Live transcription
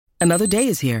Another day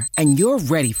is here, and you're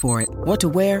ready for it. What to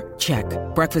wear? Check.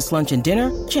 Breakfast, lunch, and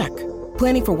dinner? Check.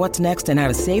 Planning for what's next and how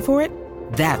to save for it?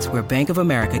 That's where Bank of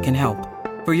America can help.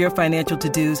 For your financial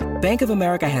to-dos, Bank of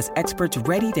America has experts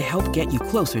ready to help get you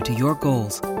closer to your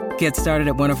goals. Get started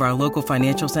at one of our local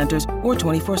financial centers or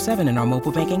 24/7 in our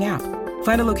mobile banking app.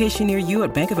 Find a location near you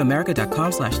at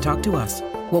bankofamerica.com/talktous.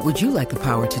 What would you like the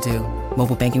power to do?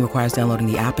 Mobile banking requires downloading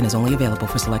the app and is only available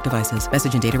for select devices.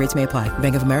 Message and data rates may apply.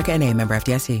 Bank of America NA, member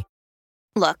FDIC.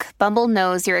 Look, Bumble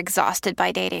knows you're exhausted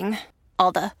by dating.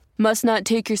 All the must not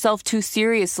take yourself too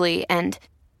seriously and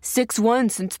 6'1"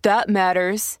 since that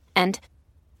matters. And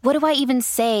what do I even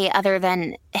say other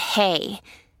than hey?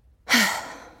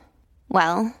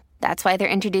 Well, that's why they're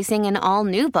introducing an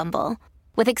all-new Bumble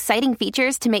with exciting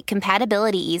features to make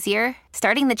compatibility easier,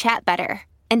 starting the chat better,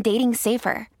 and dating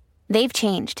safer. They've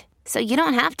changed, so you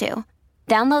don't have to.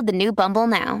 Download the new Bumble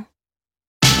now.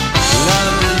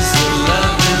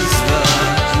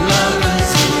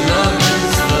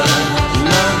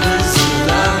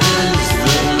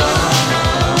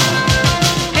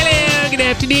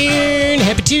 Afternoon.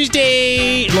 Happy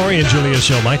Tuesday. Lori and Julia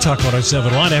Show, My Talk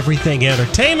 107.1, Everything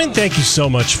Entertainment. Thank you so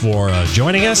much for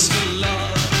joining us.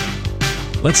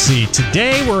 Let's see.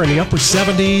 Today we're in the upper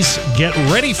 70s. Get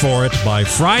ready for it by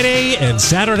Friday and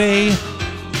Saturday.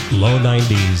 Low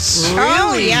 90s.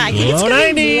 Oh, yeah. I think it's Low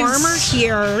going to 90s. be warmer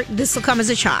here. This will come as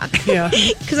a shock. Yeah.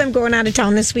 Because I'm going out of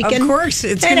town this weekend. Of course.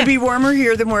 It's going to be warmer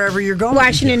here than wherever you're going.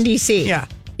 Washington, D.C. Yeah.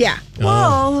 Yeah.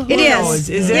 Well, It who is. knows?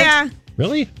 Is it? Yeah.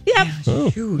 Really? Yep.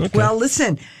 Oh, Shoot. okay. Well,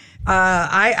 listen,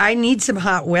 I need some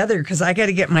hot weather because I got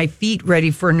to get my feet ready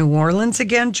for New Orleans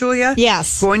again, Julia.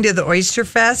 Yes. Going to the Oyster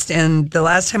Fest, and the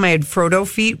last time I had Frodo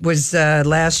feet was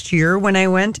last year when I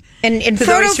went. And to the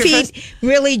Frodo Oyster feet Fest.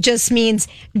 really just means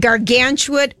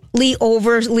gargantuately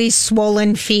overly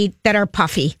swollen feet that are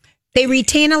puffy. They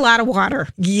retain a lot of water.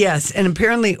 Yes, and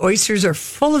apparently oysters are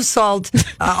full of salt.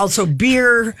 Also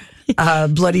beer,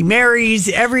 Bloody Marys,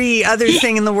 every other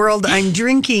thing in the world I'm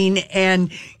drinking.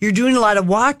 And you're doing a lot of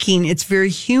walking. It's very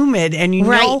humid, and you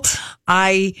know,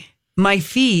 my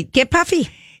feet Get puffy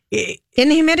in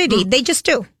the humidity. They just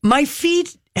do. My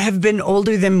feet have been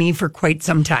older than me for quite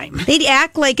some time. They'd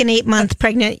act like an 8 month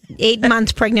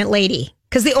pregnant lady.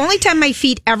 Because the only time my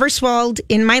feet ever swelled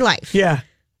in my life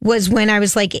was when I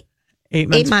was like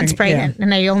 8 months pregnant,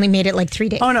 and I only made it like 3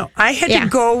 days. Oh no, I had to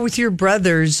go with your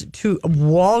brothers to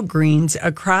Walgreens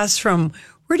across from,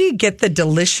 where do you get the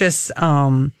delicious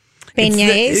Beignets?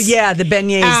 The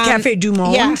beignets, Cafe Du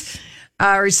Monde. Yes.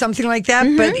 Or something like that,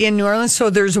 but in New Orleans. So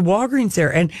there's a Walgreens there.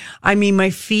 And I mean, my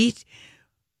feet,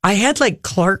 I had like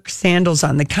Clark sandals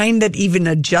on, the kind that even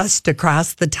adjust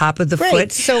across the top of the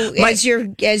foot. So as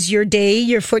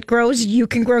your foot grows, you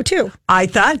can grow too. I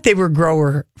thought they were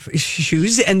grower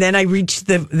shoes, and then I reached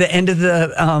the end of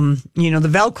the the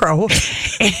Velcro,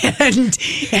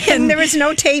 And there was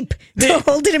no tape to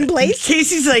hold it in place.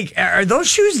 Casey's like, "Are those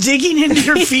shoes digging into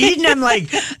your feet?" And I'm like,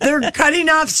 "They're cutting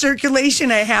off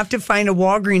circulation. I have to find a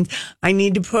Walgreens. I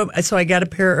need to put." So I got a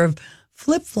pair of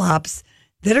flip flops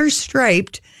that are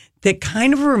striped, that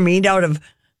kind of were made out of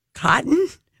cotton,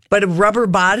 but a rubber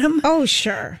bottom. Oh,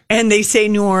 sure. And they say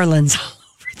New Orleans all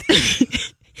over them.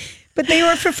 But they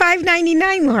were for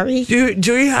 $5.99, Lori.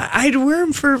 Julia, I'd wear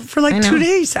them for like 2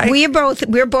 days.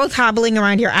 We're both hobbling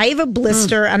around here. I have a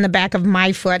blister on the back of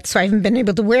my foot, so I haven't been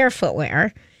able to wear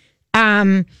footwear.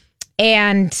 And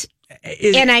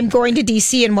I'm going to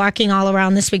DC and walking all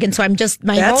around this weekend. So I'm just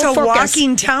That's whole a focus,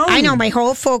 walking town. I know, my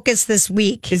whole focus this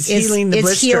week is healing the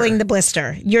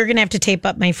blister. You're going to have to tape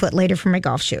up my foot later for my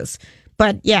golf shoes.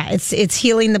 But yeah, it's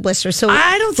healing the blister. So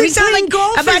I don't think playing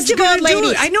golf a bunch is of going old to do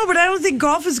ladies. it. I know, but I don't think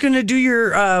golf is going to do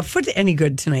your foot any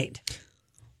good tonight.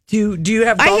 Do you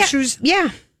have golf shoes? Yeah.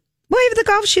 Well, I have the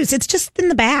golf shoes. It's just in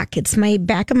the back. It's my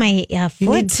back of my foot. You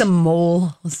need some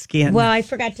mole skin. Well, I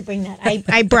forgot to bring that.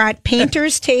 I brought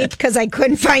painter's tape because I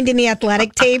couldn't find any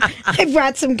athletic tape. I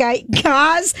brought some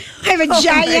gauze. I have a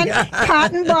giant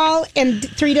cotton ball and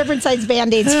 3 different size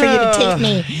Band-Aids for you to tape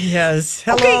me. Yes.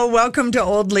 Hello. Welcome to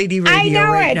Old Lady Radio. I know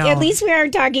right it. now. At least we are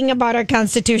talking about our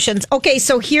constitutions. Okay,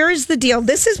 so here's the deal.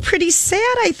 This is pretty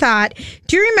sad, I thought.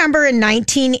 Do you remember in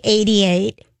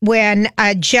 1988 when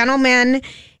a gentleman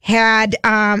had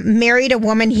married a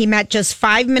woman he met just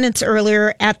 5 minutes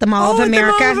earlier at the Mall of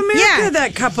America? At the Mall of America,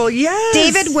 that couple, yes.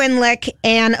 David Winlick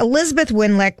and Elizabeth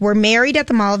Winlick were married at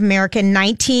the Mall of America in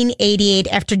 1988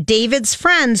 after David's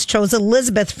friends chose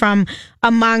Elizabeth from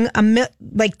among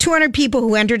like 200 people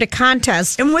who entered a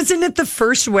contest. And wasn't it the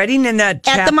first wedding in that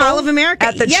chapel? At the Mall of America.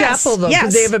 At the Yes, chapel, though, yes.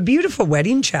 because they have a beautiful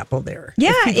wedding chapel there.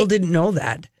 Yeah, If people didn't know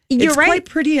that. You're right. quite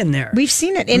pretty in there. We've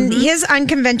seen it. And David's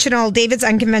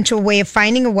unconventional way of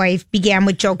finding a wife began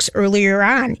with jokes earlier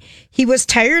on. He was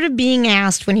tired of being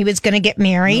asked when he was going to get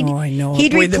married. Oh, I know.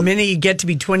 The minute you get to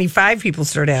be 25, people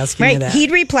start asking you that.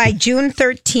 He'd reply June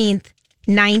 13th,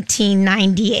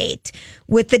 1998.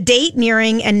 With the date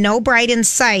nearing and no bride in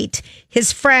sight,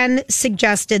 his friend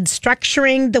suggested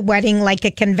structuring the wedding like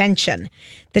a convention.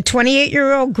 The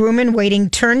 28-year-old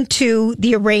groom-in-waiting turned to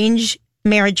the arranged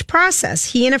marriage process.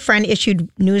 He and a friend issued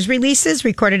news releases,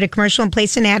 recorded a commercial, and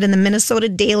placed an ad in the Minnesota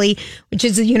Daily, which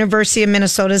is the University of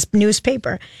Minnesota's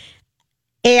newspaper.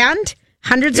 And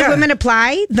hundreds of women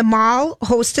apply. The mall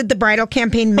hosted the bridal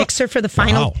campaign mixer for the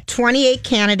final 28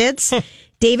 candidates.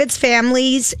 David's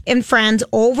families and friends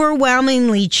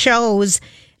overwhelmingly chose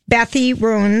Bethy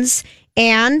Runes,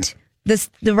 and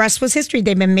the rest was history.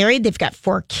 They've been married. They've got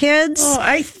 4 kids. Oh,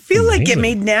 I feel like it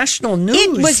made national news.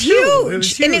 It was huge. It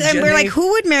was huge. And we're like,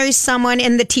 who would marry someone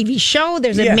in the TV show?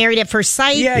 There's a Married at First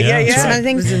Sight. Yeah.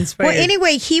 It was inspired. Well,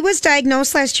 anyway, he was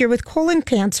diagnosed last year with colon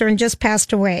cancer and just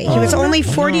passed away. He was only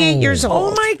 48 years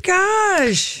old. Oh, my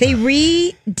gosh.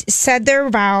 They said their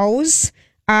vows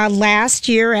last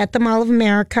year at the Mall of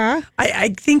America. I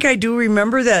think I do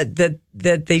remember that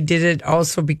they did it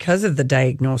also because of the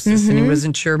diagnosis, and he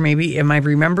wasn't sure. Maybe am I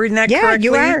remembering that correctly?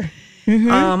 Yeah, you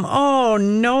are. Oh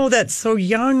no, that's so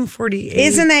young, 48.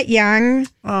 Isn't that young?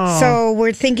 Oh. So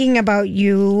we're thinking about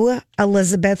you,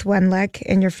 Elizabeth Wenlick,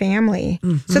 and your family.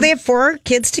 So they have 4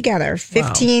 kids together,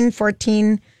 15,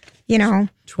 14,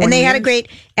 20 and they had a great,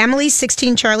 Emily's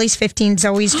 16, Charlie's 15,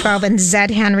 Zoe's 12, and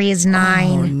Zed Henry is 9.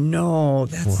 Oh, no,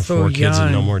 that's so young. 4 kids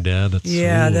and no more dad.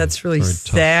 That's really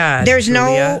sad. There's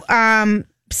no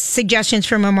suggestions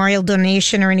for memorial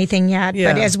donation or anything yet,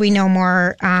 but as we know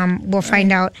more, we'll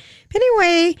find out. But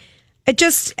anyway, it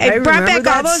brought back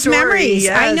all those memories.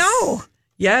 Yes. I know.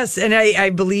 Yes, and I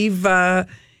believe... then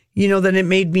it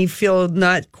made me feel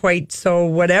not quite so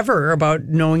whatever about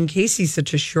knowing Casey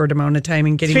such a short amount of time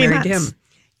and getting 3 married months. to him.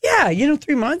 Yeah,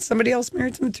 3 months. Somebody else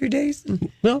married him in 3 days.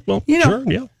 And, well,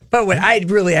 sure, yeah. But I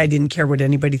didn't care what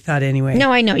anybody thought anyway.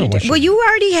 No, I know you did. Well, you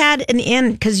already had an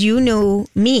in because you knew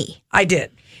me. I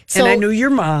did. And I knew your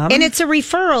mom. And it's a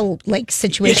referral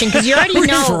situation because you already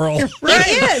know. Referral. Right.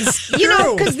 It is.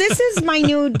 Because this is my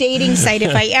new dating site.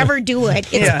 If I ever do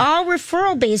it, it's all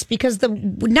referral based because the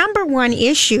number one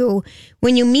issue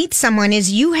when you meet someone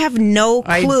is you have no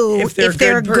clue if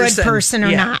they're a good person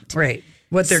or not. Right.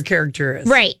 What their character is.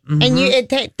 Right. And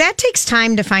that takes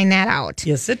time to find that out.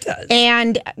 Yes, it does.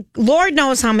 And Lord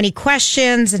knows how many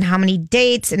questions and how many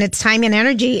dates, and it's time and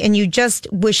energy. And you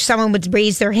just wish someone would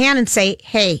raise their hand and say,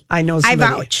 hey, I know somebody.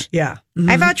 I vouch. Yeah.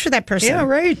 I vouch for that person. Yeah,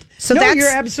 right. So you're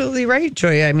absolutely right,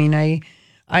 Joy. I mean,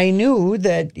 I knew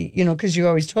that, because you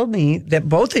always told me that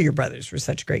both of your brothers were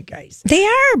such great guys. They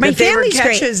are. My family's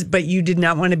catches, great. But you did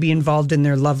not want to be involved in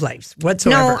their love lives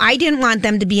whatsoever. No, I didn't want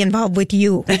them to be involved with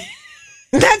you.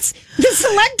 That's the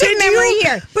selective memory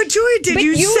here. But Joy, did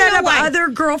you set up other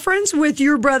girlfriends with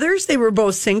your brothers? They were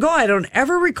both single. I don't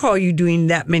ever recall you doing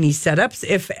that many setups,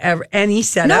 if ever any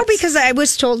setups. No, because I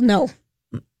was told no.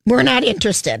 We're not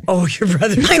interested. Oh, your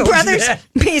brothers. My brothers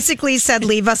basically said,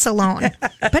 leave us alone.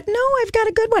 But no, I've got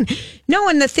a good one. No,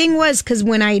 and the thing was, because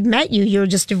when I met you, you were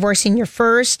just divorcing your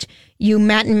first. You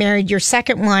met and married your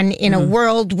second one in a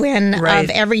whirlwind of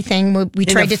everything. We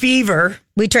tried to fever.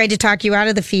 We tried to talk you out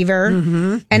of the fever,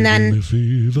 and then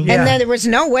there was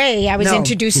no way I was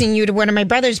introducing you to one of my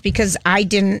brothers because I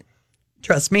didn't.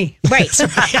 Trust me. Right. That's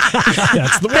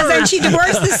the word. Because then she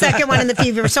divorced the second one in the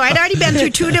fever. So I'd already been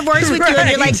through 2 divorces with you, and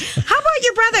you're like, how about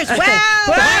your brothers? Well,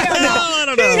 I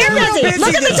don't know. You're busy.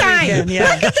 Look at the time. Weekend, yeah.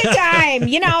 Look at the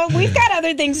time. We've got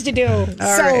other things to do.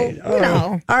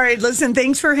 All right, listen,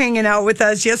 thanks for hanging out with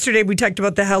us. Yesterday we talked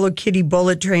about the Hello Kitty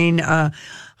bullet train.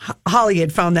 Holly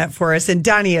had found that for us, and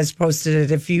Donnie has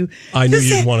posted it. I knew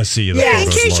you'd want to see that.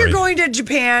 In case you're going to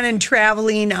Japan and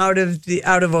traveling out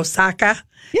of Osaka.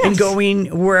 Yes. And going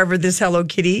wherever this Hello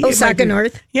Kitty. Osaka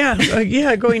North.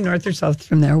 Yeah, going north or south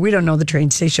from there. We don't know the train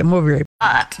station. We'll be right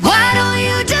back. Why don't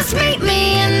you just meet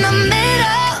me in the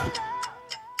middle?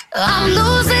 I'm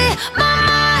losing my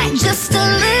mind just a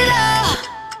little.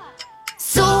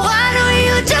 So why don't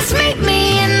you just meet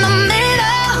me in the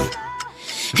middle?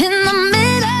 In the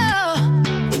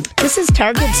middle. This is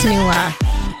Target's new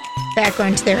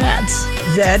background to their ads.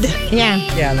 Zed? Yeah.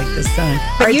 Yeah, I like this song.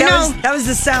 But that was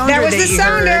the sounder. That was the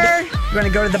sounder. We're going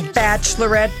to go to the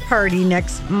Bachelorette party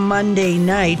next Monday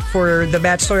night for The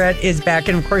Bachelorette is back.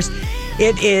 And of course,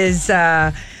 it is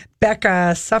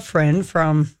Becca Suffren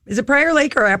from, is it Prior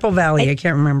Lake or Apple Valley? I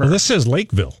can't remember. Well, this is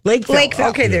Lakeville. Lakeville.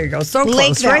 Okay, there you go. So close.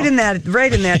 Lakeville.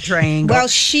 Right in that triangle. Well,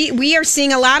 we are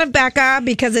seeing a lot of Becca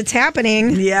because it's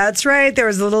happening. Yeah, that's right. There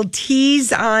was a little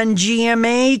tease on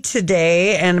GMA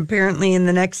today, and apparently in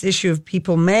the next issue of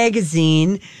People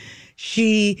magazine,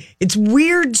 it's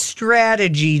weird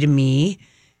strategy to me,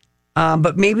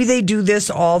 but maybe they do this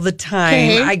all the time.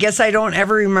 Okay. I guess I don't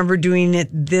ever remember doing it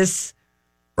this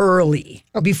early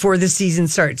before the season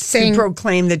starts to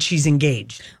proclaim that she's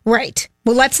engaged. Right.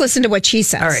 Well, let's listen to what she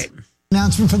says. All right.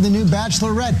 Announcement from the new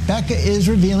Bachelorette. Becca is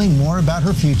revealing more about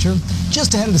her future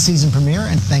just ahead of the season premiere,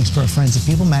 and thanks to our friends at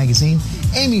People magazine,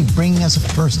 Amy bringing us a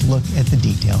first look at the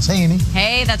details. Hey, Amy.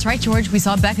 Hey, that's right, George. We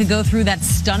saw Becca go through that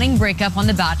stunning breakup on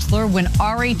The Bachelor when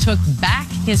Ari took back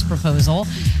his proposal.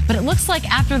 But it looks like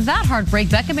after that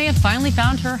heartbreak, Becca may have finally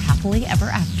found her happily ever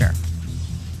after.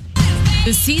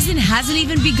 The season hasn't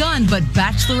even begun, but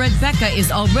Bachelorette Becca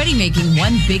is already making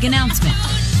one big announcement.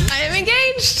 I am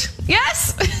engaged.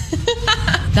 Yes.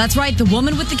 That's right, the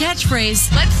woman with the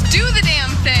catchphrase, Let's do the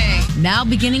damn thing. now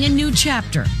beginning a new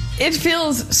chapter. It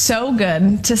feels so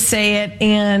good to say it,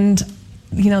 and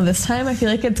this time I feel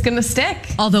like it's going to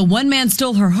stick. Although one man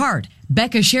stole her heart,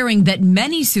 Becca sharing that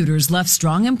many suitors left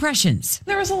strong impressions.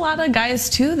 There was a lot of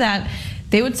guys too that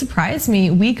they would surprise me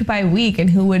week by week and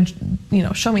who would,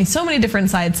 show me so many different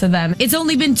sides to them. It's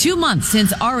only been 2 months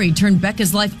since Ari turned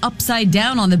Becca's life upside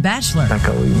down on The Bachelor.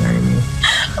 Becca, will you marry me?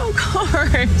 Of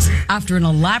course. After an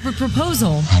elaborate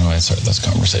proposal, How do I start this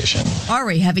conversation?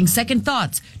 Ari having second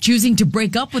thoughts, choosing to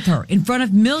break up with her in front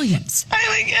of millions.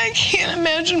 I can't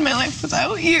imagine my life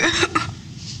without you.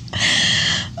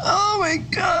 Oh my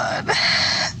God.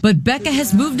 But Becca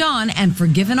has moved on and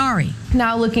forgiven Ari.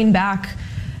 Now looking back,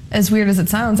 as weird as it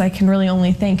sounds, I can really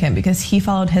only thank him because he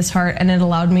followed his heart and it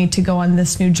allowed me to go on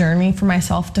this new journey for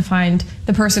myself to find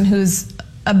the person who's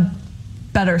a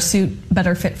better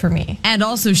fit for me. And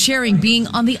also sharing being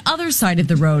on the other side of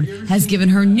the road has given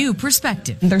her new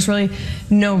perspective. There's really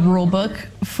no rule book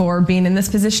for being in this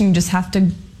position. You just have to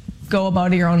go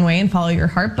about it your own way and follow your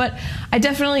heart. But I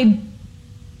definitely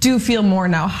do feel more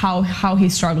now how he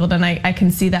struggled, and I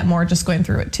can see that more just going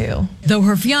through it too. Though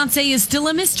her fiancé is still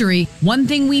a mystery, one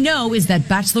thing we know is that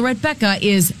Bachelorette Becca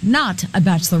is not a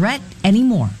bachelorette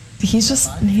anymore. He's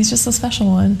just a special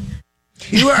one.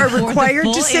 You are required For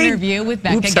the to full say interview with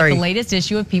Becca. Get the latest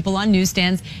issue of People on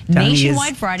newsstands Donnie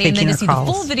nationwide is Friday, and then taking to see her the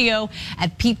calls. full video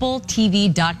at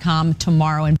peopletv.com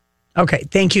tomorrow. And Okay,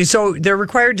 thank you. So they're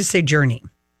required to say journey.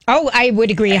 Oh, I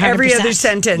would agree 100%. Every other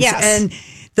sentence. Yes. And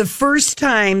the first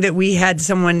time that we had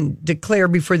someone declare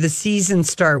before the season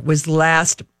start was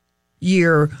last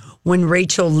year when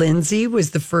Rachel Lindsay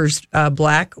was the first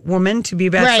Black woman to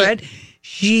be bachelorette. Right.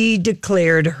 She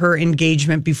declared her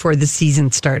engagement before the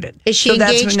season started. Is she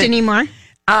engaged anymore?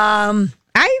 I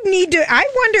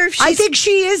wonder if she's... I think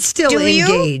she is still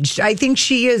engaged. I think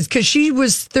she is because she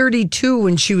was 32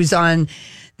 when she was on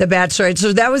The Bachelorette.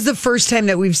 So that was the first time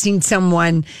that we've seen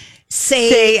someone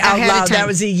say out loud. That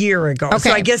was a year ago. Okay.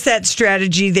 So I guess that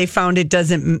strategy, they found it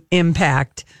doesn't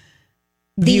impact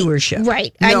viewership.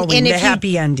 Right. Knowing and the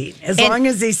happy ending. As long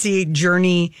as they see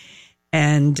journey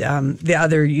and the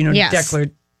other,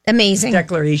 amazing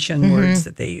declaration words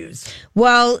that they use.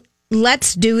 Well,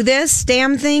 let's do this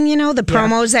damn thing. The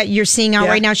promos that you're seeing out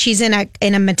right now. She's in a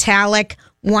metallic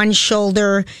one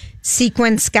shoulder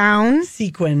sequin gown.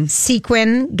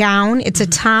 Sequin gown. It's a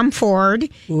Tom Ford.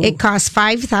 Ooh. It costs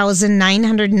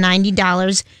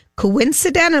 $5,990.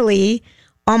 Coincidentally,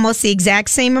 almost the exact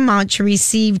same amount she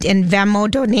received in Venmo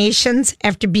donations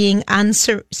after being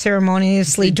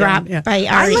unceremoniously dropped by Ari.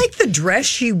 I like the dress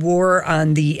she wore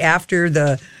on after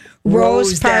the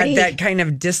Rose party. That kind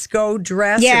of disco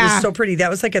dress. Yeah. It was so pretty.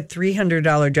 That was like a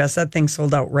 $300 dress. That thing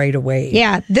sold out right away.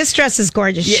 Yeah, this dress is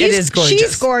gorgeous. Yeah, it is gorgeous.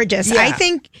 She's gorgeous. Yeah. I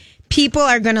think people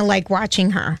are going to like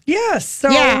watching her. Yes. So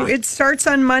it starts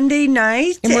on Monday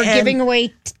night. And we're giving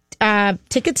away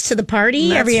tickets to the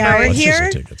party every hour here.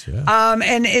 Tickets, yeah.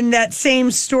 And in that same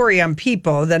story on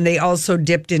People, then they also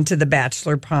dipped into the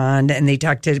Bachelor pond and they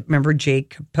talked to, remember,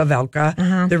 Jake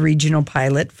Pavelka, the regional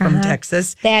pilot from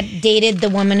Texas. That dated the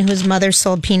woman whose mother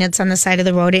sold peanuts on the side of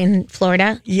the road in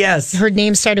Florida. Yes. Her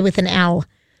name started with an L.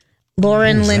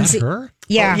 Lauren Lindsay. That her?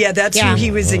 Yeah. Yeah, that's who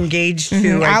he was engaged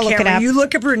to. I'll look it up. You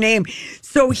look up her name.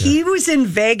 So he was in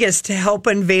Vegas to help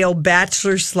unveil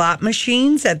Bachelor slot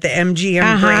machines at the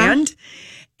MGM Grand.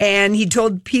 And he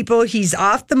told people he's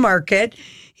off the market.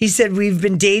 He said, we've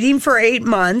been dating for 8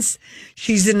 months.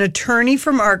 She's an attorney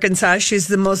from Arkansas. She's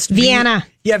the most... Vienna.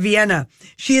 Vienna.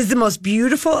 She has the most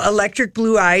beautiful electric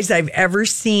blue eyes I've ever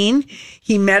seen.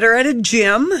 He met her at a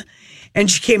gym. And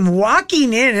she came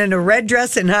walking in a red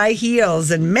dress and high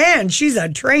heels. And man, she's a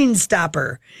train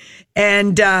stopper.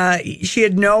 And she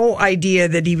had no idea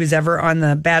that he was ever on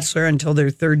The Bachelor until their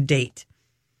third date.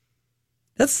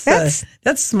 That's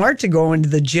smart to go into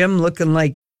the gym looking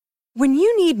like. When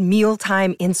you need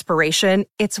mealtime inspiration,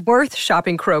 it's worth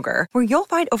shopping Kroger, where you'll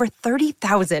find over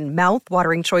 30,000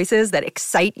 mouth-watering choices that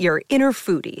excite your inner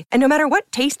foodie. And no matter what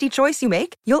tasty choice you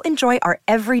make, you'll enjoy our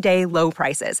everyday low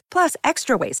prices, plus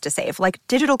extra ways to save, like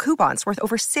digital coupons worth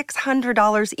over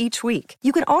 $600 each week.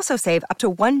 You can also save up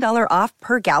to $1 off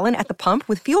per gallon at the pump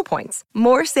with fuel points.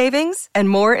 More savings and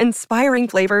more inspiring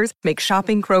flavors make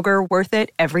shopping Kroger worth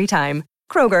it every time.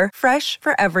 Kroger, fresh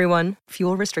for everyone.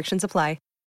 Fuel restrictions apply.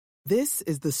 This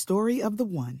is the story of the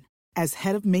one. As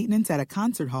head of maintenance at a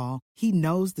concert hall, he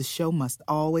knows the show must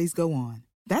always go on.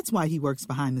 That's why he works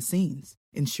behind the scenes,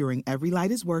 ensuring every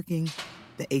light is working,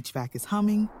 the HVAC is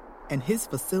humming, and his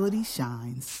facility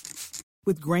shines.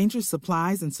 With Grainger's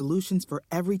supplies and solutions for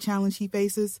every challenge he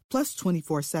faces, plus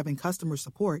 24/7 customer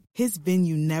support, his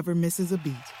venue never misses a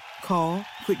beat. Call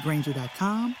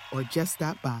quickgrainger.com or just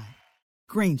stop by.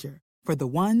 Grainger, for the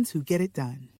ones who get it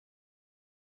done.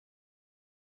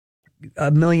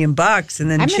 $1 million and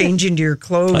then change into your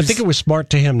clothes. I think it was smart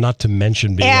to him not to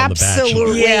mention being on The Bachelor.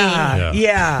 Absolutely.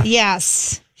 Yeah.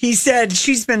 Yes. He said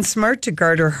she's been smart to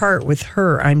guard her heart. With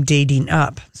her, I'm dating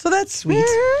up. So that's sweet.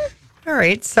 All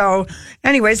right. So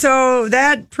anyway, so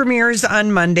that premieres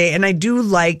on Monday, and I do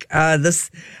like this.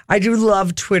 I do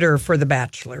love Twitter for The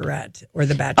Bachelorette or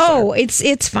The Bachelor. Oh,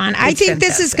 it's fun. I think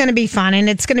this is going to be fun, and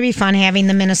it's going to be fun having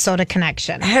the Minnesota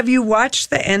connection. Have you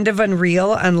watched the end of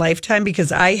Unreal on Lifetime?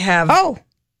 Because I have. Oh,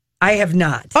 I have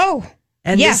not. Oh.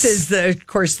 And yes. This is, of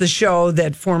course, the show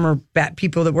that former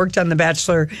people that worked on The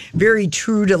Bachelor, very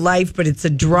true to life, but it's a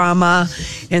drama,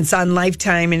 and it's on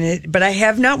Lifetime. But I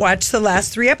have not watched the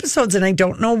last 3 episodes, and I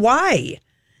don't know why.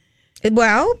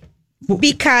 Well,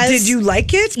 because... Did you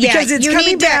like it? Yeah, because it's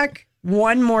coming back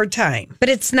one more time. But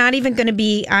it's not even going to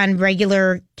be on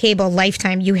regular cable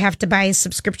Lifetime. You have to buy a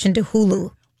subscription to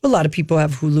Hulu. A lot of people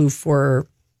have Hulu for...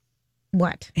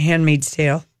 What? Handmaid's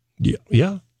Tale.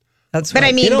 Yeah. That's but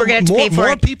I mean, we're going to have to pay for it.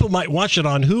 More people might watch it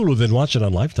on Hulu than watch it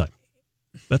on Lifetime.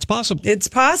 That's possible. It's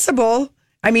possible.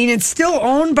 I mean, it's still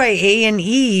owned by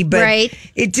A&E, but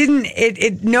it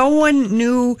didn't. No one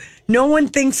knew. No one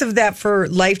thinks of that for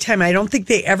Lifetime. I don't think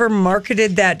they ever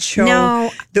marketed that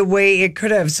show the way it could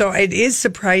have. So it is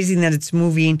surprising that it's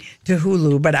moving to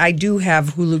Hulu. But I do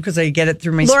have Hulu because I get it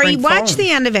through my Lori, Sprint watch phone.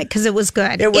 the end of it because it was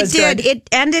good. It was good. good. It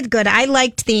ended good. I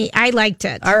liked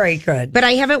it. All right, good. But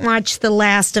I haven't watched the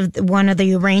last of one of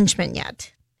the arrangement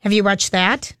yet. Have you watched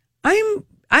that?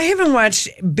 I haven't watched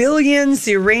Billions,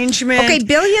 The Arrangement. Okay,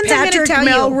 Billions, I'm going to tell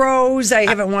Melrose, I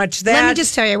haven't watched that. Let me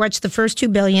just tell you, I watched the first 2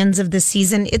 Billions of the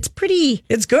season. It's pretty...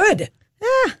 It's good.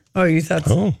 Oh, you thought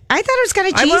so? I thought it was kind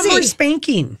of cheesy. I want more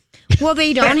spanking. Well,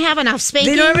 they don't have enough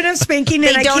spanking. They don't have enough spanking.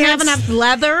 They don't have enough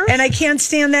leather. And I can't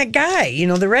stand that guy,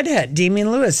 the redhead,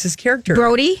 Damian Lewis, his character.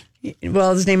 Brody?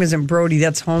 Well, his name isn't Brody.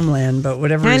 That's Homeland, but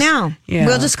whatever. I know. Yeah.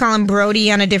 We'll just call him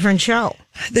Brody on a different show.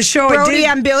 The show Brody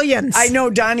on Billions. I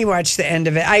know Donnie watched the end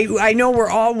of it. I know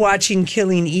we're all watching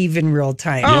Killing Eve in real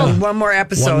time. Oh. One more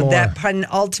episode. One more. That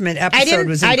penultimate episode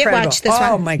was incredible. I didn't watch this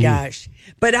one. Oh my gosh!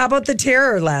 But how about The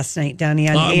Terror last night, Donnie,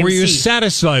 on AMC? Were you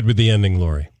satisfied with the ending,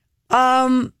 Lori?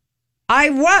 I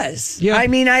was. Yeah. I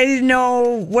mean, I didn't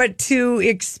know what to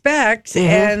expect,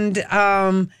 and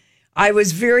I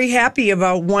was very happy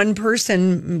about one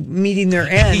person meeting their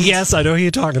end. Yes, I know who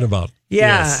you're talking about.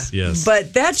 Yeah. Yes.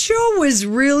 But that show was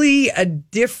really a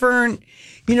different,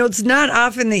 it's not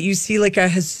often that you see like a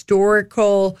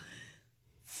historical,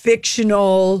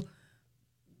 fictional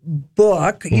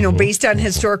book, based on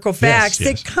historical facts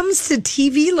that comes to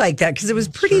TV like that, because it was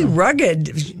pretty rugged.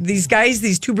 These guys,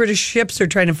 these 2 British ships are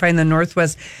trying to find the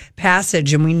Northwest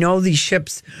Passage, and we know these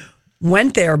ships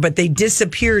went there, but they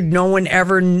disappeared. No one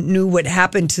ever knew what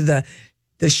happened to the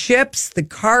ships, the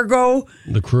cargo,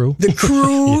 the crew,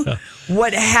 yeah.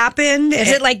 What happened. Is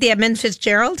it like the Edmund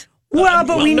Fitzgerald? Well,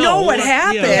 but we know what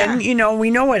happened. Yeah.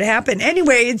 We know what happened.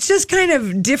 Anyway, it's just kind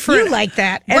of different. You like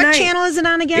that. What channel is it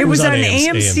on again? It was on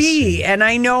AMC. And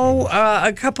I know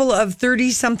a couple of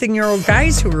 30-something-year-old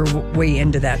guys who were way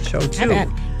into that show, too.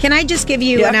 Can I just give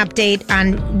you an update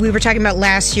on, we were talking about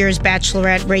last year's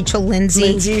Bachelorette, Rachel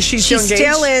Lindsay. She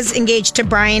still is engaged to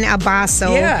Brian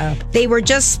Albaso. Yeah. They were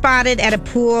just spotted at a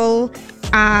pool.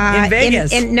 In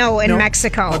Vegas? In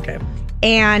Mexico. Okay.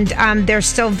 And they're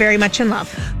still very much in love.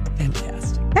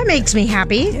 Fantastic. That makes me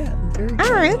happy. Yeah, very good.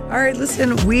 All right. All right,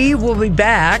 listen, we will be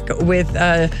back with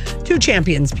 2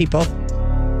 champions, people.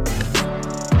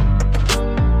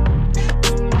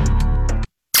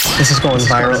 This is going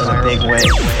viral in a big way.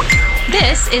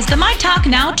 This is the My Talk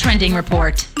Now trending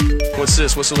report. What's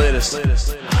this? What's the latest?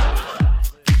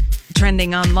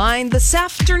 Trending online this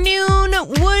afternoon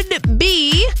would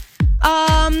be,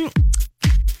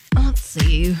 let's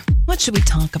see. What should we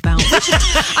talk about?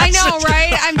 I know,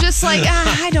 right? I'm just like,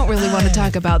 I don't really want to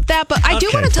talk about that, but I do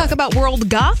want to talk about World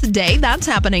Goth Day. That's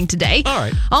happening today. All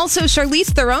right. Also,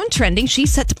 Charlize Theron trending.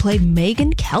 She's set to play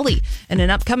Megyn Kelly in an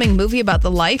upcoming movie about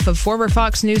the life of former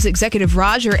Fox News executive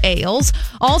Roger Ailes.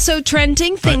 Also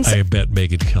trending things. I bet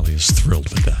Megyn Kelly is thrilled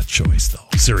with that choice, though.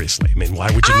 Seriously. I mean, why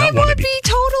would you not want to be? I would be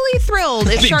totally thrilled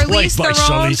if Charlize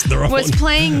Theron was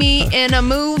playing me in a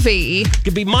movie. It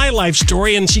could be my life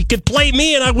story, and she could play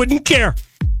me, and I wouldn't care.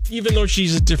 Even though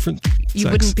she's a different You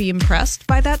sex. wouldn't be impressed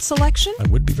by that selection? I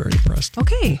would be very impressed.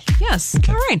 Okay, yes.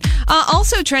 Okay. All right.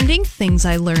 Also trending, things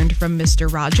I learned from Mr.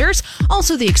 Rogers.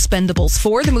 Also, The Expendables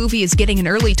 4. The movie is getting an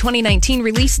early 2019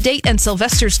 release date, and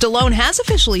Sylvester Stallone has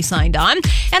officially signed on.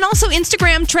 And also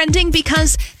Instagram trending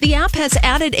because the app has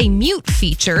added a mute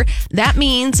feature. That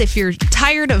means if you're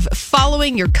tired of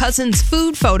following your cousin's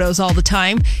food photos all the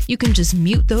time, you can just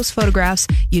mute those photographs.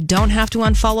 You don't have to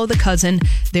unfollow the cousin.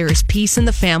 There is peace in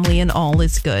the family and all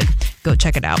is good. Go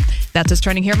check it out. That's what's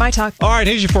trending here at My Talk. All right,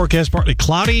 here's your forecast. Partly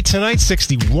cloudy tonight,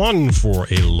 61 for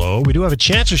a low. We do have a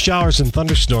chance of showers and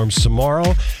thunderstorms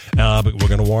tomorrow, but we're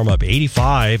going to warm up.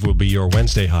 85 will be your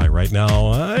Wednesday high. Right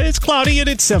now, it's cloudy and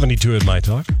it's 72 at My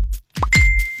Talk.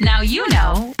 Now you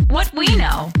know what we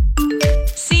know.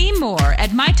 See more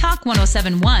at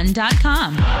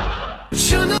mytalk1071.com.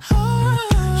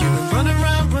 Run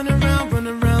around,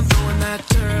 throwing that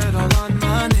dirt all on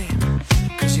my name.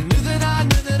 Cause you knew that I'd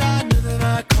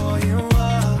call you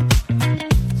up.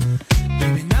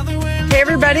 Baby, now that we're Hey,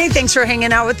 everybody. Thanks for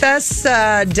hanging out with us.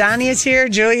 Donnie is here.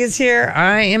 Julia's here.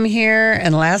 I am here.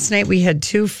 And last night we had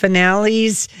 2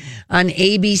 finales on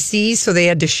ABC. So they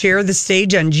had to share the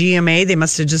stage on GMA. They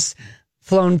must have just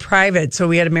flown private. So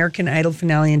we had American Idol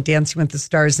finale and Dancing with the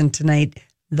Stars. And tonight,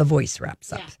 The Voice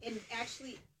wraps up. Yeah, and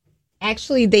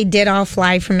actually, they did all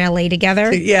fly from LA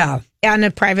together. Yeah. On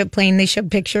a private plane, they showed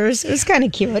pictures. It was kind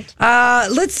of cute.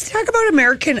 Let's talk about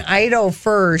American Idol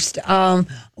first.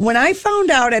 When I found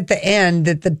out at the end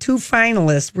that the 2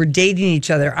 finalists were dating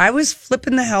each other, I was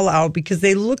flipping the hell out because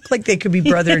they looked like they could be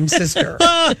brother and sister.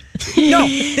 No,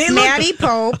 they look Maddie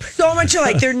Pope. so much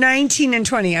alike. They're 19 and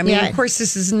 20. I mean, Of course,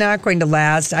 this is not going to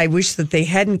last. I wish that they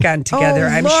hadn't gotten together.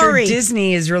 I'm sure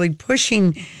Disney is really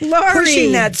pushing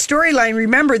that storyline.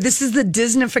 Remember, this is the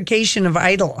Disneyfication of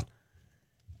Idol.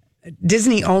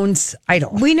 Disney owns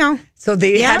Idol. We know. So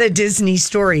they had a Disney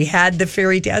story, had the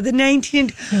fairy tale, the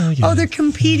 19. They're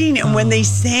competing. And when they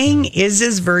sang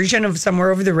Iz's version of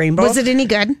Somewhere Over the Rainbow. Was it any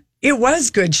good? It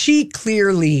was good. She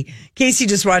clearly, Casey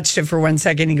just watched it for 1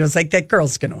 second. He goes like, that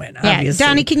girl's going to win, obviously.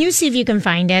 Donnie, can you see if you can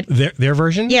find it? Their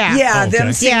version? Yeah. Yeah,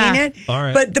 them singing it. All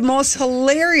right. But the most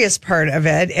hilarious part of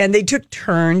it, and they took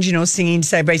turns, singing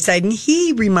side by side. And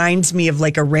he reminds me of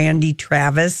like a Randy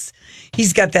Travis.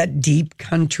 He's got that deep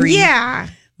country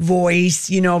voice,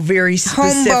 very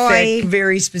specific, Homeboy.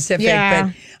 very specific. Yeah.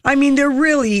 But I mean, they're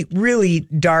really, really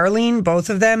darling, both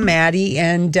of them, Maddie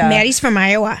and... Maddie's from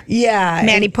Iowa. Yeah.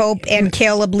 Maddie Pope and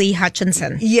Caleb Lee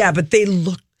Hutchinson. Yeah, but they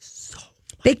look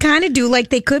They kind of do like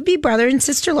they could be brother and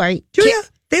sister, like. Julia,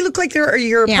 they look like they're a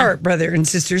year apart, brother and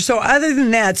sister. So other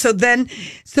than that, so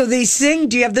they sing.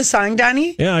 Do you have the song,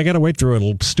 Donnie? Yeah, I got to wait through a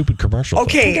little stupid commercial.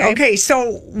 Okay.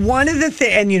 So one of the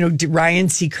things, and Ryan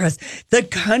Seacrest, the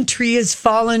country has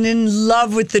fallen in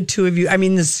love with the two of you. I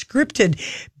mean, the scripted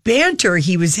banter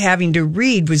he was having to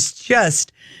read was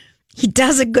just... He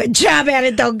does a good job at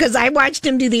it, though, because I watched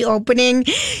him do the opening.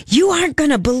 You aren't going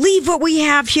to believe what we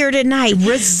have here tonight.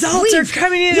 Results are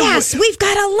coming in. Yes, we've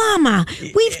got a llama.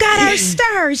 We've got our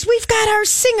stars. We've got our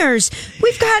singers.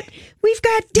 We've got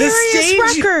Darius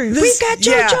Rucker. We've got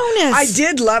Joe Jonas. I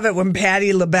did love it when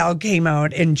Patti LaBelle came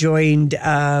out and joined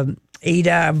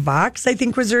Ada Vox, I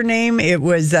think was her name. It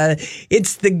was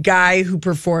it's the guy who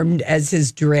performed as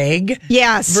his drag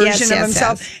version of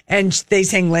himself. Yes. And they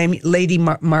sang Lady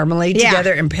Marmalade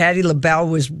together, and Patti LaBelle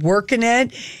was working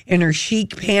it in her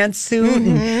chic pantsuit.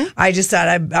 Mm-hmm. And I just thought,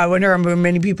 I wonder how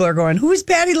many people are going, who is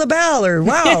Patti LaBelle? Or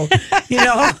wow,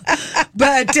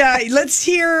 But let's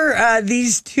hear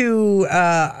these two,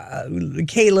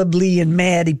 Caleb Lee and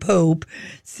Maddie Pope,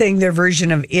 sing their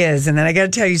version of Is. And then I got to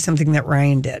tell you something that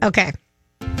Ryan did. Okay.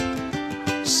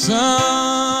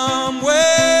 Somewhere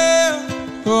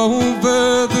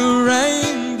over the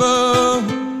rainbow,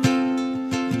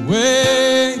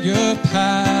 way up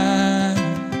high,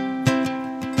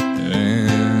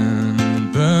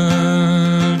 and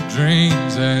the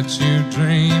dreams that you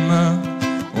dream of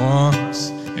once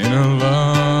in a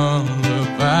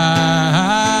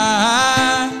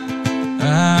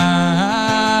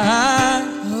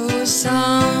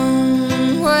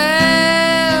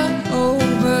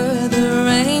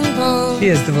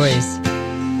the voice.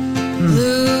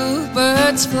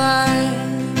 Bluebirds fly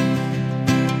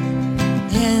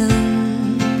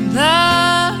in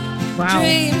the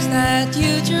dreams that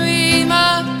you dream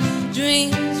of.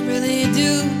 Dreams really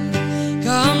do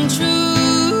come true.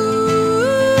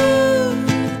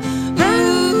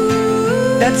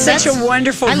 That's such a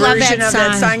wonderful I love version that of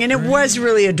that song. song. And it was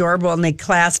really adorable, and they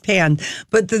clasp hands.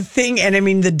 But the thing, and I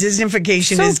mean, the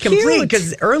Disneyfication So is complete cute.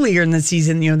 because earlier in the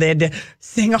season, they had to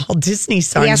sing all Disney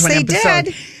songs Yes, one they episode.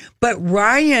 did. But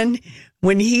Ryan,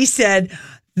 when he said,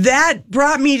 that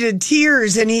brought me to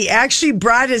tears, and he actually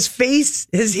brought his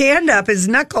hand up, his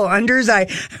knuckle under his eye,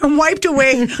 and wiped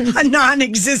away a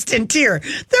non-existent tear.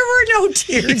 There were no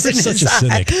tears in such his a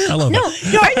eye. cynic. I love it. No,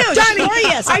 I know, Donnie,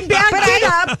 Donnie,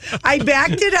 I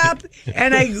backed it up,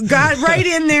 and I got right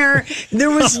in there. There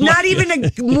was not even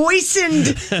a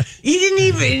moistened. He didn't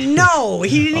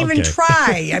even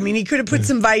try. I mean, he could have put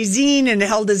some Visine and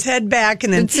held his head back,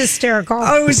 and then It's hysterical.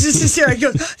 Oh, it was just hysterical.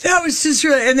 He goes, that was just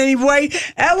really, and then he wiped.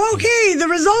 Oh, okay, the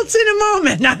results in a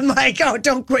moment. I'm like, oh,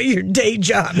 don't quit your day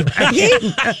job.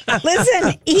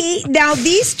 Listen, now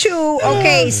these two.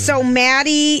 Okay, so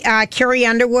Maddie, Carrie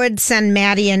Underwood sent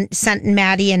Maddie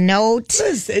a note.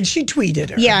 And she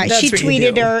tweeted her. Yeah, That's she what you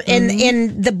tweeted do. her,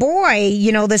 and the boy,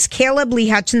 this Caleb Lee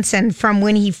Hutchinson, from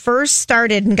when he first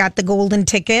started and got the golden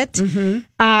ticket,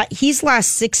 he's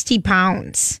lost 60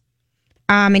 pounds.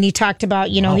 And he talked about,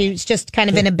 he was just kind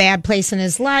of in a bad place in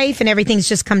his life, and everything's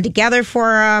just come together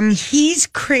for him. He's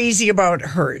crazy about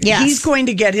her. Yes. He's going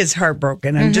to get his heart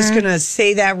broken. I'm just going to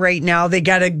say that right now. They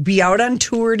got to be out on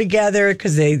tour together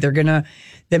because they're going to.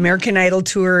 The American Idol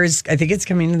tour is, I think it's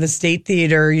coming to the State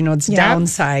Theater. It's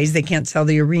downsized. They can't sell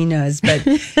the arenas, but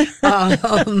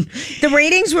The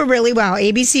ratings were really well.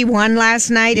 ABC won last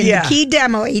night in the key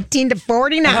demo,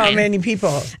 18-49. how many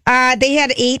people? They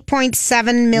had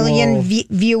 8.7 million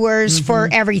viewers for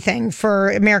everything,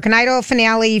 for American Idol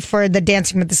finale, for the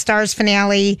Dancing with the Stars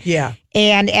finale. Yeah.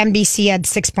 And NBC had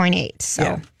 6.8. So.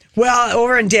 Yeah. Well,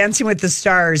 over in Dancing with the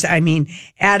Stars, I mean,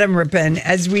 Adam Rippon,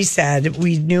 as we said,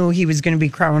 we knew he was going to be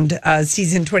crowned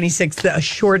season 26, a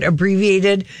short,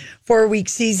 abbreviated 4-week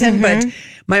season. But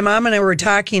my mom and I were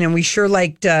talking, and we sure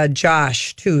liked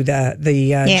Josh, too,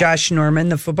 the Josh Norman,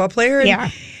 the football player.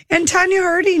 And Tanya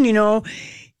Harding,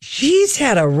 she's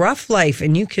had a rough life,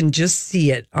 and you can just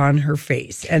see it on her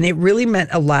face. And it really meant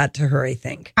a lot to her, I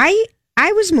think.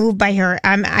 I was moved by her.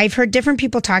 I've heard different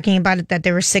people talking about it, that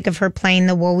they were sick of her playing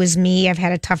the "woe is me, I've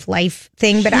had a tough life"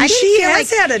 thing. But she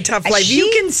has had a tough life. You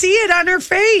can see it on her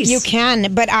face. You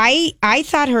can. But I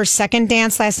thought her second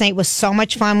dance last night was so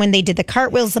much fun when they did the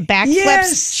cartwheels, the backflips.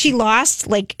 Yes. She lost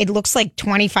it looks like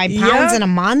 25 pounds in a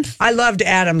month. I loved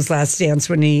Adam's last dance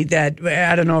when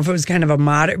I don't know if it was kind of a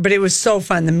moderate, but it was so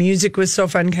fun. The music was so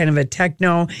fun, kind of a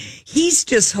techno. He's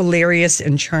just hilarious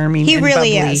and charming. He and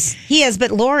really bubbly. is. He is.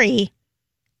 But Lori,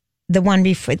 the one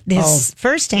before his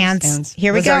first dance.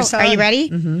 Here we Was go. our song. Are you ready?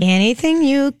 Anything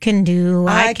you can do,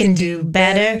 I can do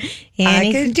better. I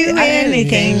can do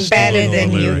anything better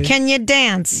than you. Larry. Can you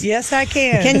dance? Yes, I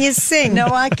can. Can you sing? No,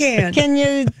 I can't. Can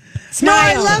you No,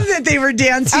 smile? I love that they were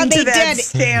dancing Oh, they to that did.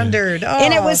 standard. Oh.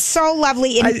 And it was so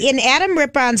lovely. And Adam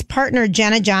Rippon's partner,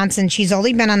 Jenna Johnson, she's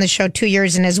only been on the show 2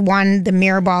 years and has won the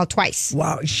Mirror Ball twice.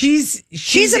 Wow, she's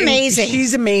amazing.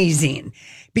 She's amazing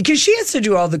because she has to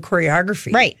do all the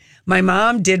choreography. Right. My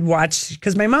mom did watch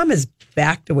because my mom has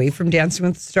backed away from Dancing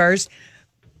with the Stars,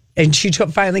 and she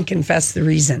finally confessed the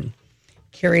reason.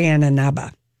 Carrie Ann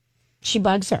Inaba. She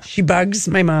bugs her. She bugs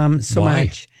my mom so Why?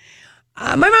 much.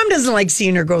 My mom doesn't like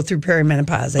seeing her go through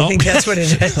perimenopause. I think that's what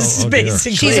it is, Oh, dear.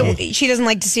 basically. She doesn't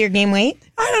like to see her gain weight.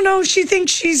 I don't know. She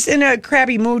thinks she's in a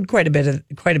crabby mood quite a bit of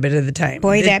the time.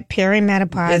 Boy, that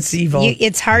perimenopause. That's evil.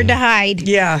 It's hard to hide.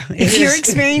 Yeah. If you're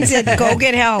experiencing it, go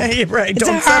get help. You're right. It's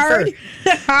Don't hard suffer.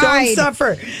 to hide. Don't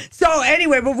suffer. So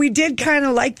anyway, but we did kind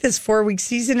of like this 4-week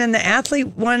season, and the athlete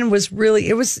one was really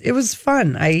it was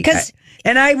fun. I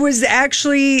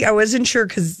wasn't sure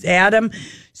because Adam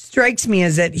strikes me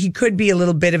as that he could be a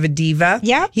little bit of a diva.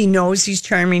 Yeah. He knows he's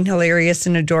charming, hilarious,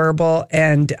 and adorable,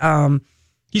 and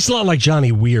He's a lot like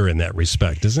Johnny Weir in that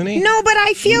respect, isn't he? No, but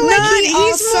I feel like he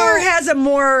also has a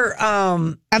more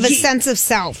of a sense of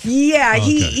self. Yeah, Okay.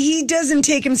 he doesn't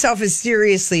take himself as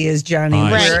seriously as Johnny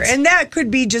Weir, Right. and that could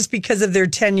be just because of their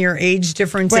 10-year age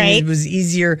difference, Right. and it was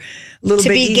easier, a little To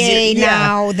bit be easier. gay Yeah.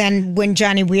 now than when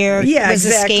Johnny Weir was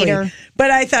a skater.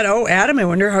 But I thought, Adam, I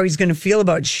wonder how he's going to feel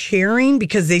about sharing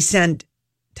because they sent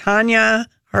Tanya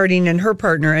Harding and her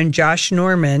partner and Josh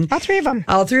Norman. All three of them.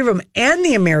 And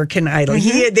the American Idol.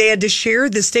 They had to share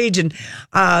the stage, and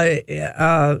they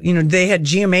had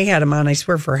GMA had him on, I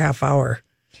swear, for a half hour.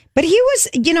 But he was,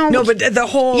 No, but the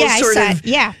whole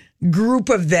group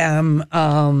of them.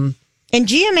 And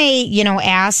GMA,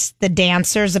 asked the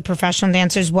dancers, the professional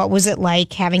dancers, what was it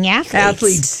like having athletes?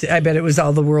 Athletes, I bet it was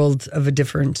all the world of a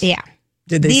different. Yeah.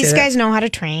 Did they These say guys that? know how to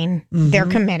train. They're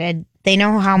committed. They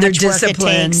know how much work it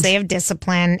takes. They have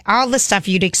discipline. All the stuff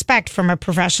you'd expect from a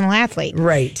professional athlete.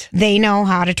 Right. They know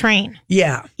how to train.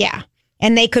 Yeah. Yeah.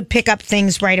 And they could pick up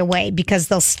things right away because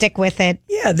they'll stick with it.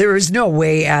 Yeah, there was no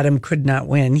way Adam could not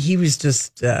win. He was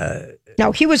just...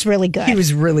 No, he was really good. He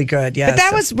was really good, yeah. But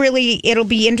that was really, it'll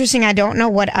be interesting. I don't know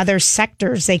what other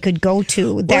sectors they could go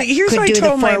to that here's could what do I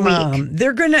told the my 4 week.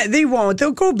 mom. They won't.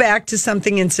 They'll go back to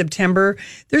something in September.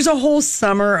 There's a whole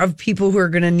summer of people who are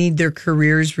going to need their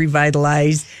careers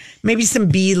revitalized. Maybe some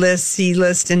B-list,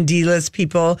 C-list, and D-list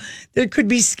people. There could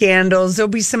be scandals. There'll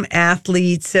be some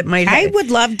athletes that might... I would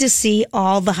love to see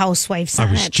all the housewives on it.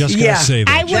 I was just going to say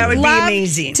that. I would that would love be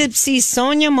amazing. to see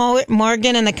Sonia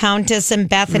Morgan and the Countess and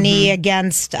Bethany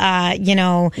against,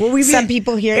 some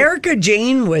people here. Erica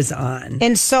Jane was on.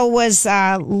 And so was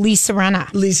Lisa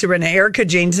Rinna. Lisa Rinna. Erica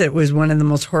Jane said it was one of the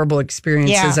most horrible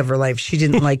experiences of her life. She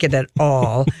didn't like it at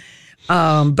all.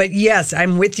 But yes,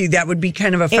 I'm with you. That would be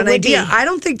kind of a fun idea. I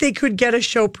don't think they could get a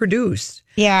show produced.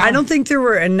 Yeah. I don't think there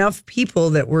were enough people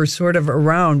that were sort of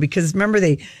around because remember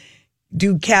they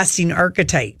do casting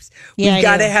archetypes. We've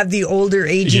got to have the older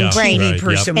aging TV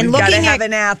person. And We've got to have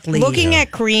an athlete. Looking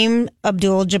at Kareem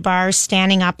Abdul-Jabbar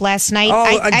standing up last night.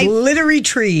 A glittery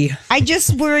tree. I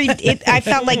just worried. I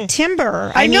felt like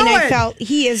timber. I felt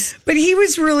he is. But he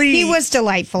was really. He was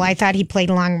delightful. I thought he played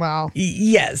along well.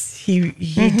 Yes, he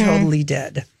totally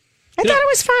did. I thought it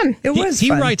was fun. It was He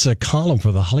fun. writes a column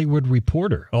for the Hollywood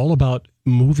Reporter all about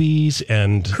movies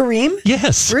and... Kareem?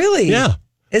 Yes. Really? Yeah.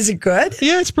 Is it good?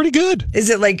 Yeah, it's pretty good. Is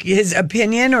it like his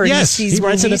opinion or yes, he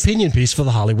writes an opinion piece for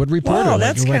the Hollywood Reporter. Wow,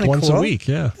 that's kind of once cool. a week.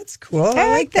 Yeah, that's cool. I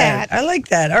like that. I like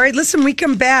that. All right, listen, we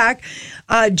come back.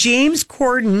 James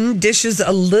Corden dishes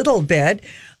a little bit.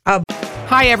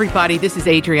 Hi, everybody. This is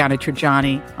Adriana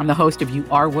Trajani. I'm the host of You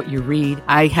Are What You Read.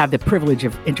 I have the privilege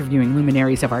of interviewing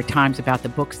luminaries of our times about the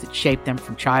books that shaped them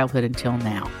from childhood until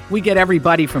now. We get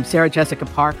everybody from Sarah Jessica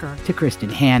Parker to Kristen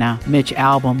Hanna, Mitch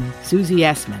Albom, Susie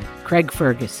Essman, Craig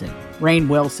Ferguson, Rainn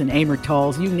Wilson, Amor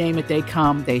Tolls, you name it, they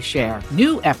come, they share.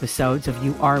 New episodes of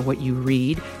You Are What You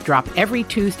Read drop every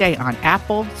Tuesday on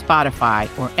Apple, Spotify,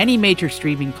 or any major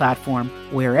streaming platform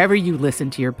wherever you listen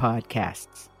to your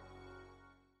podcasts.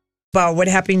 About what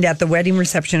happened at the wedding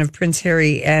reception of Prince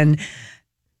Harry and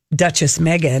Duchess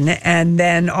Meghan. And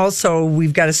then also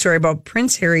we've got a story about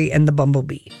Prince Harry and the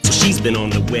Bumblebee. So she's been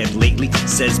on the web lately,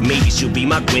 says maybe she'll be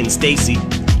my Gwen Stacy,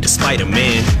 despite a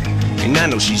man. And I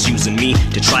know she's using me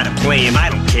to try to play him. I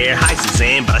don't care. Hi,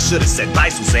 Suzanne, but I should have said bye,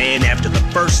 Suzanne, after the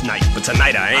first night. But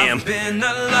tonight I am. I've been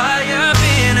a liar,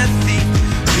 been a thief,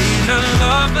 been a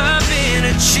lover, been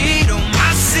a cheat. Oh,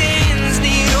 my sins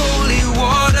need holy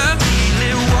water, feel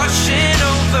it washing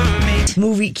over me.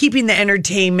 Movie, keeping the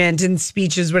entertainment and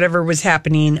speeches, whatever was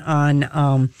happening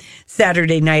on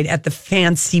Saturday night at the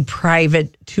fancy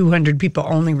private 200 people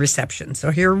only reception.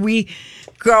 So here we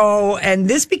go. And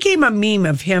this became a meme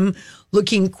of him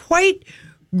looking quite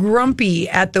grumpy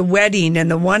at the wedding. And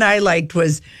the one I liked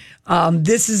was,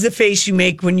 this is the face you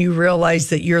make when you realize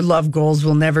that your love goals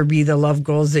will never be the love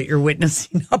goals that you're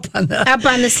witnessing up on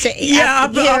the stage. Yeah,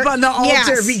 up on the altar,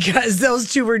 yes. because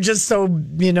those two were just so,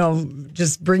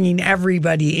 just bringing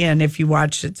everybody in if you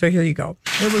watched it. So here you go.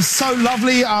 It was so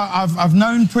lovely. I've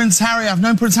known Prince Harry. I've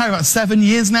known Prince Harry about 7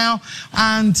 years now,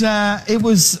 and it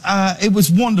was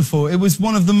wonderful. It was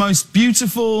one of the most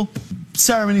beautiful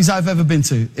ceremonies I've ever been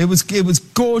to. It was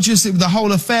gorgeous. The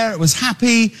whole affair. It was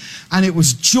happy and it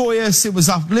was joyous. It was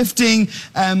uplifting.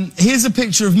 Here's a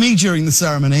picture of me during the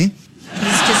ceremony.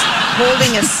 He's just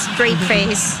holding a straight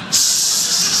face.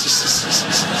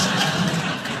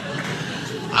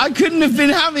 I couldn't have been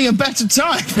having a better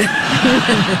time.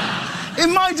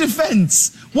 In my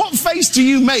defense, what face do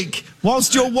you make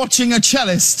whilst you're watching a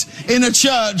cellist in a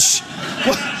church?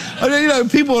 Well,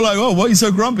 people are like, oh, why are you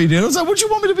so grumpy, dude? I was like, what do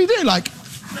you want me to be doing?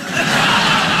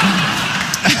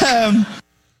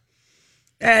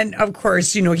 And of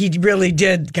course, he really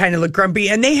did kind of look grumpy.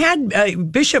 And they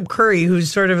had Bishop Curry,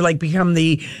 who's sort of like become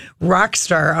the rock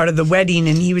star out of the wedding.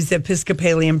 And he was the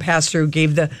Episcopalian pastor who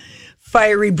gave the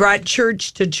fiery, brought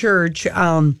church to church.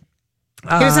 He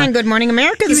was on Good Morning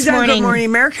America this morning. He was on Good Morning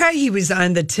America. He was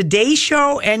on the Today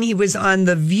Show, and he was on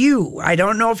The View. I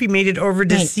don't know if he made it over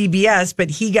to CBS, but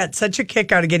he got such a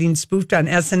kick out of getting spoofed on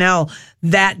SNL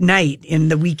that night in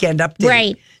the Weekend Update.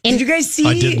 Right. Did you guys see?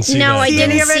 I didn't see No, that. I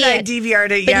didn't any of it? see I it.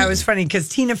 DVR'd it. Yeah, it was funny because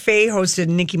Tina Fey hosted.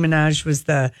 Nicki Minaj was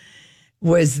the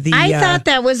was the. I thought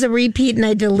that was a repeat, and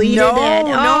I deleted it.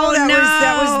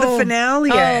 That was the finale.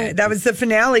 That was the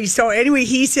finale. So anyway,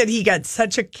 he said he got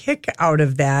such a kick out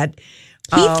of that.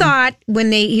 He thought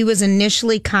when he was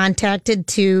initially contacted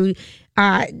to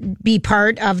be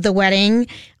part of the wedding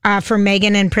for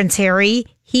Meghan and Prince Harry,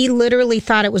 he literally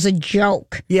thought it was a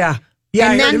joke. Yeah.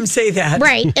 Yeah, I heard him say that.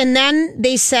 Right. And then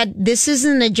they said, this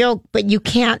isn't a joke, but you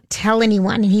can't tell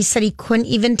anyone. And he said he couldn't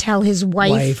even tell his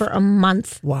wife for a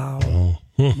month. Wow.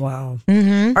 Wow.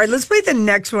 Mm-hmm. All right, let's play the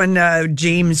next one,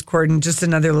 James Corden. Just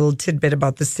another little tidbit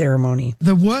about the ceremony.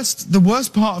 The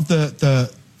worst part of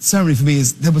the ceremony for me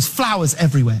is there was flowers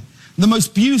everywhere. The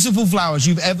most beautiful flowers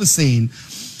you've ever seen.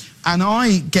 And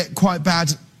I get quite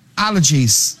bad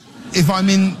allergies if I'm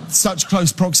in such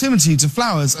close proximity to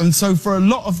flowers. And so for a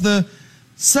lot of the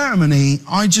ceremony,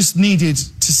 I just needed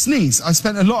to sneeze. I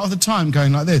spent a lot of the time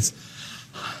going like this.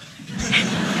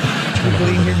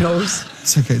 Wiggling your nose.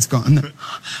 It's okay, it's gone.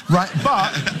 Right,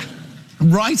 but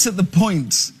right at the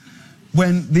point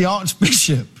when the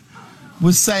Archbishop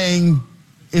was saying,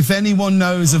 if anyone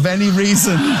knows of any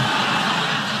reason, and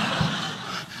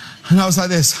I was like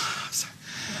this,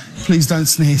 please don't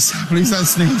sneeze, please don't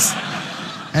sneeze.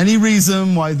 Any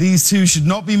reason why these two should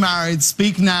not be married,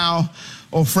 speak now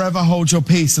or forever hold your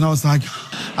peace. And I was like,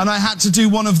 and I had to do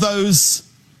one of those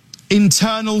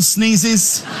internal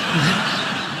sneezes.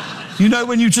 You know,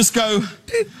 when you just go.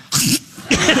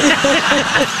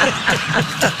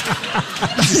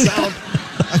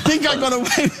 I think I got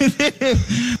away with it.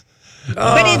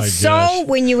 But it's so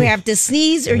when you have to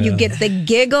sneeze or you get the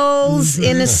giggles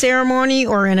in a ceremony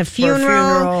or in a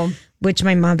funeral, which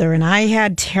my mother and I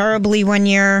had terribly one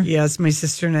year. Yes, my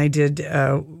sister and I did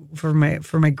for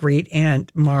my great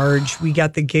aunt Marge. We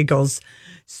got the giggles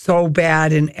so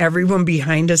bad, and everyone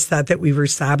behind us thought that we were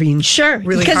sobbing. Sure,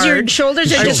 really because hard. your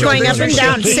shoulders are just going up and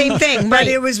down. Same thing, But right?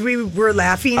 it was we were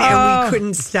laughing and we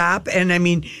couldn't stop, and I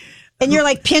mean. And you're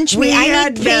like, pinch me, we I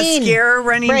had need pain. mascara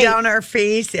running down our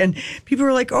face, and people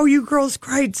were like, oh, you girls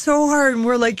cried so hard. And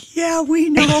we're like, yeah, we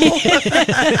know.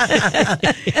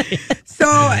 So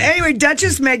anyway,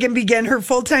 Duchess Meghan began her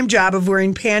full-time job of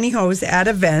wearing pantyhose at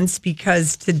events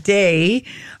because today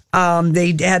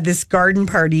they had this garden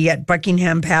party at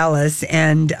Buckingham Palace.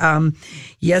 And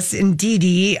yes,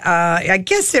 indeedy, I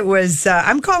guess it was,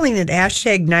 I'm calling it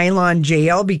 #nylon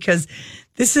jail because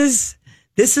this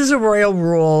is a royal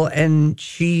rule, and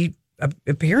she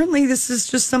apparently this is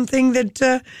just something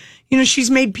that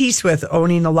she's made peace with,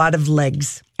 owning a lot of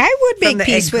legs. I would make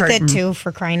peace with it too,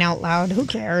 for crying out loud. Who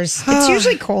cares? It's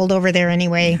usually cold over there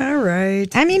anyway. All right.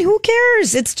 I mean, who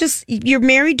cares? It's just you're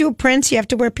married to a prince. You have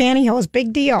to wear pantyhose.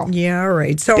 Big deal. Yeah, all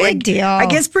right. So big deal. I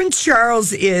guess Prince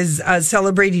Charles is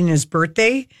celebrating his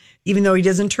birthday, even though he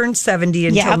doesn't turn 70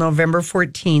 until November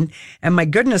 14th. And my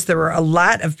goodness, there were a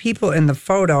lot of people in the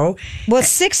photo. Well,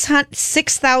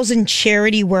 6,000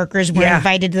 charity workers were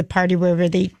invited to the party where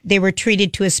they were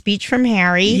treated to a speech from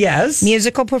Harry. Yes.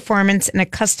 Musical performance and a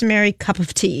customary cup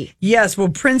of tea. Yes. Well,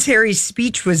 Prince Harry's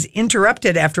speech was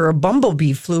interrupted after a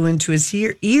bumblebee flew into his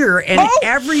ear, and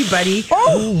everybody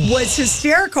was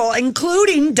hysterical,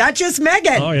 including Duchess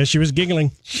Meghan. Oh, yeah, she was giggling.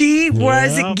 She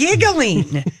was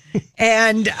giggling.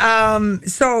 And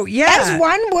so, as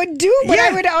one would do, but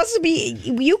I would also be,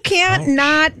 you can't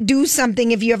not do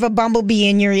something if you have a bumblebee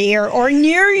in your ear or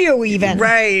near you even.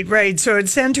 Right. So it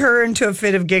sent her into a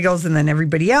fit of giggles, and then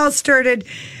everybody else started.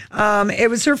 It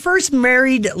was her first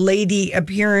married lady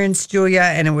appearance, Julia,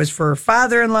 and it was for her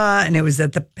father-in-law, and it was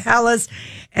at the palace.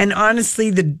 And honestly,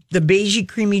 the beigey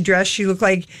creamy dress she looks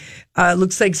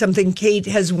like something Kate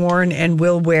has worn and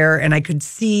will wear, and I could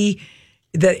see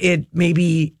that it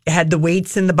maybe had the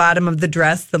weights in the bottom of the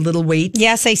dress, the little weights.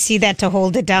 Yes, I see that to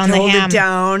hold it down.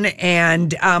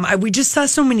 And we just saw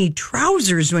so many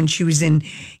trousers when she was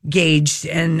engaged.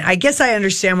 And I guess I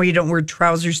understand why you don't wear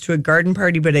trousers to a garden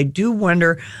party, but I do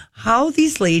wonder how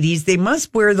these ladies, they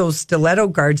must wear those stiletto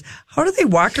guards. How do they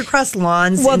walk across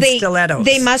lawns in stilettos?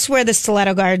 They must wear the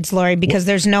stiletto guards, Lori, because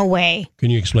there's no way. Can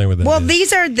you explain what that is? Well,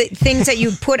 these are the things that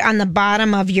you put on the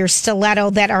bottom of your stiletto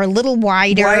that are a little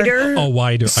wider. Oh,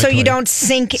 wider. So you don't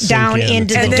sink down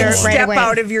into the and dirt then right step away.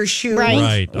 out of your shoe.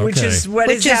 Right. Okay. Which is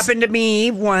what has happened to me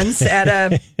once at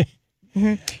a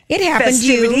It happened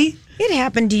festivity. to you. It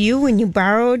happened to you when you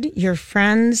borrowed your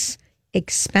friend's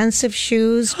expensive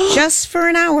shoes just for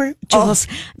an hour. Jules,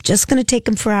 I'm just going to take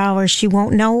them for an hour. She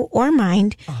won't know or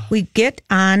mind. We get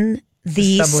on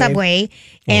the subway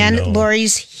and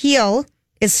Lori's heel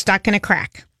is stuck in a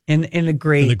crack. In a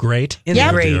grate. In the grate? In Yep.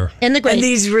 the grate. dear. In the grate. And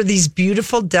these were these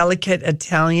beautiful, delicate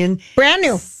Italian Brand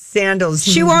new. sandals.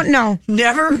 She won't know.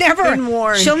 Never been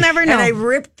worn. She'll never know. And I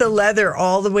ripped the leather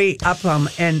all the way up them.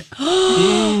 And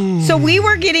So we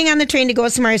were getting on the train to go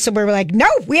somewhere. So we were like, no,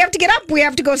 we have to get up. We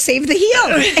have to go save the heel.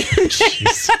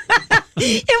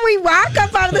 And we walk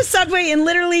up out of the subway, and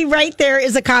literally right there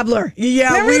is a cobbler.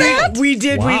 yeah, Remember that? we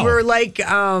did. Wow. We were like,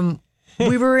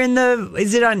 we were in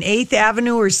is it on 8th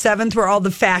Avenue or 7th where all the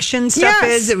fashion stuff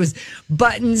Yes. is? It was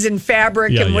buttons and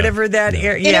fabric Yeah, and yeah. whatever that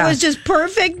area. And it was just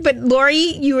perfect. But Lori,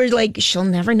 you were like, she'll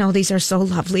never know these are so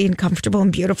lovely and comfortable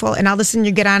and beautiful. And all of a sudden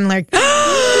you get on like,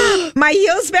 my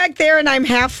heel's back there and I'm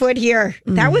half foot here.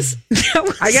 That was.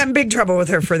 I got in big trouble with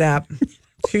her for that.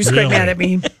 She was quite Really? mad at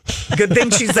me. Good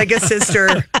thing she's like a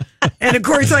sister. And of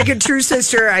course, like a true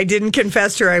sister, I didn't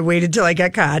confess to her. I waited till I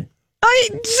got caught.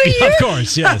 So you, Of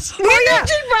course, yes. when did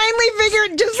you finally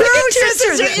figure, just like a true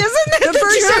sister, isn't that the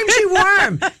first truth? time she wore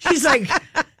 'em, she's like,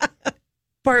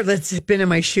 Bartlett's been in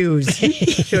my shoes.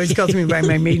 She always calls me by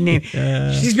my maiden name.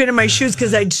 She's been in my shoes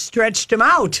because I stretched them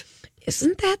out.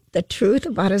 Isn't that the truth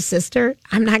about a sister?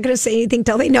 I'm not going to say anything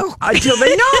till they know. Until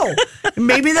they know.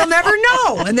 Maybe they'll never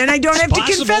know. And then I don't have possible.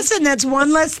 to confess, and that's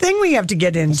one less thing we have to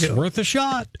get It's into. worth a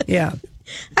shot. Yeah.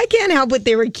 I can't help it.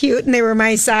 They were cute and they were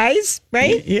my size,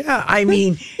 right? Yeah, I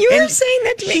mean, You were and saying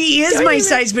that to me. She is Don't my even-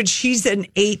 size, but she's an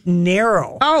 8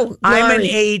 narrow. Oh, I'm an Lori.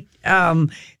 8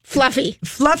 Fluffy.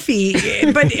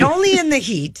 fluffy, but only in the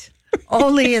heat.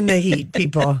 Only in the heat,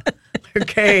 people.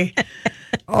 Okay,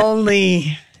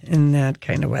 only in that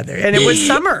kind of weather, and it was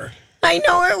summer. I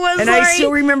know it was. And Lori. I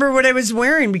still remember what I was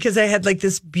wearing because I had like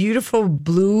this beautiful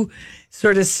blue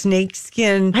sort of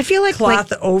snakeskin I feel like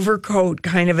cloth overcoat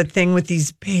kind of a thing with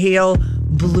these pale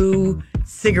blue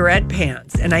cigarette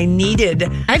pants. And I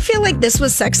feel like this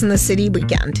was Sex in the City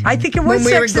weekend. I think it was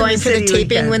when we were Sex and going the for the City taping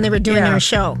weekend. when they were doing Yeah. their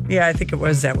show. Yeah, I think it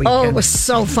was that weekend. Oh, it was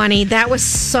so funny. That was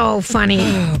so funny.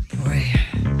 Oh, boy.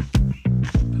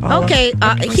 Okay,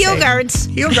 heel guards.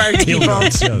 Heel guards, Heel people.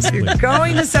 guards, yes, You're please.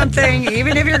 going to something,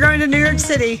 even if you're going to New York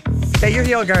City, get your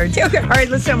heel guards. All right,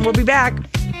 listen, we'll be back.